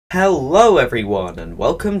Hello everyone and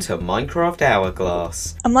welcome to Minecraft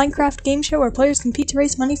Hourglass, a Minecraft game show where players compete to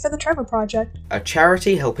raise money for the Trevor Project, a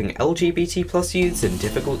charity helping LGBT+ youths in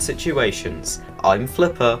difficult situations. I'm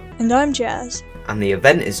Flipper. And I'm Jazz. And the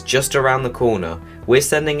event is just around the corner. We're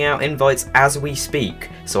sending out invites as we speak,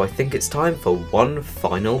 so I think it's time for one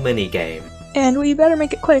final minigame. And we better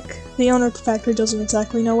make it quick. The owner of the factory doesn't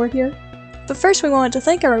exactly know we're here. But first we wanted to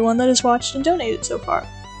thank everyone that has watched and donated so far.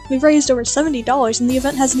 We've raised over $70 and the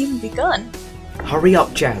event hasn't even begun. Hurry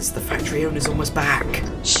up, Jazz, the factory owner's almost back.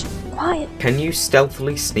 Shh, quiet. Can you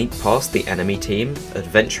stealthily sneak past the enemy team,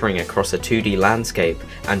 adventuring across a 2D landscape,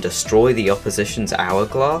 and destroy the opposition's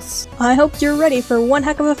hourglass? I hope you're ready for one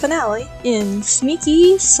heck of a finale in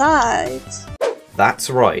Sneaky Sides. That's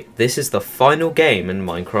right, this is the final game in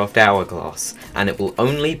Minecraft Hourglass, and it will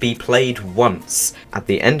only be played once. At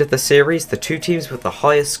the end of the series, the two teams with the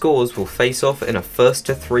highest scores will face off in a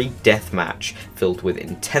 1-to-3 deathmatch, filled with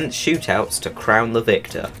intense shootouts to crown the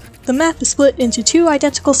victor. The map is split into two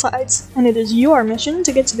identical sides, and it is your mission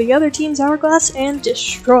to get to the other team's hourglass and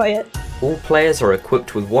destroy it. All players are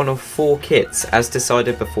equipped with one of 4 kits, as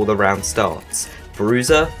decided before the round starts: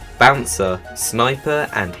 Bruiser, Bouncer, Sniper,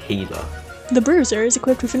 and Healer. The Bruiser is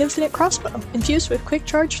equipped with an infinite crossbow, infused with Quick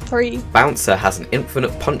Charge 3. Bouncer has an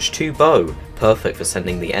infinite punch 2 bow, perfect for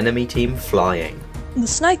sending the enemy team flying. The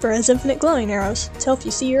Sniper has infinite glowing arrows, to help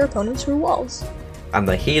you see your opponents through walls. And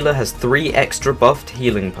the Healer has 3 extra buffed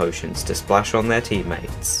healing potions to splash on their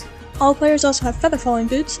teammates. All players also have feather falling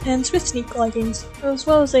boots and swift sneak leggings, as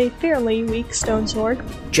well as a fairly weak stone sword.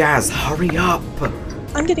 Jazz, hurry up!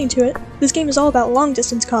 I'm getting to it. This game is all about long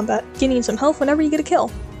distance combat, gaining some health whenever you get a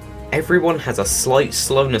kill. Everyone has a slight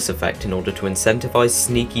slowness effect in order to incentivize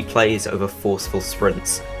sneaky plays over forceful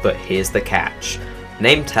sprints, but here's the catch.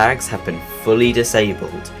 Name tags have been fully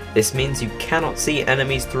disabled. This means you cannot see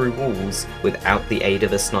enemies through walls without the aid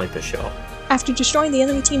of a sniper shot. After destroying the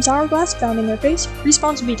enemy team's hourglass found in their base,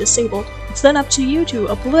 respawns will be disabled. It's then up to you to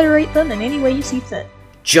obliterate them in any way you see fit.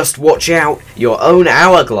 Just watch out! Your own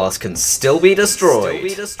hourglass can still be destroyed!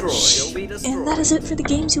 And that is it for the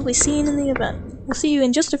games you'll be seeing in the event. We'll see you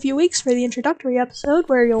in just a few weeks for the introductory episode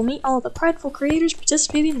where you'll meet all the prideful creators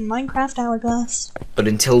participating in Minecraft Hourglass. But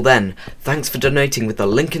until then, thanks for donating with the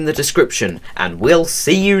link in the description, and we'll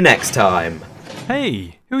see you next time!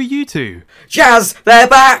 Hey, who are you two? Jazz, they're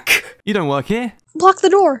back! You don't work here? Block the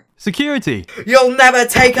door! Security! You'll never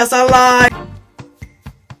take us alive!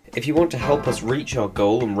 If you want to help us reach our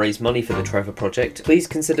goal and raise money for the Trevor Project, please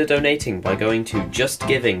consider donating by going to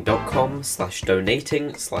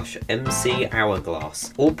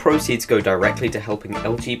justgiving.com/donating/MC-hourglass. All proceeds go directly to helping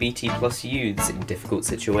LGBT+ youths in difficult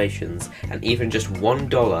situations, and even just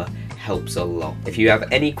 $1 helps a lot. If you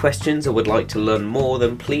have any questions or would like to learn more,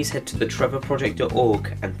 then please head to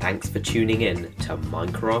thetrevorproject.org, and thanks for tuning in to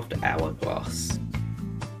Minecraft Hourglass.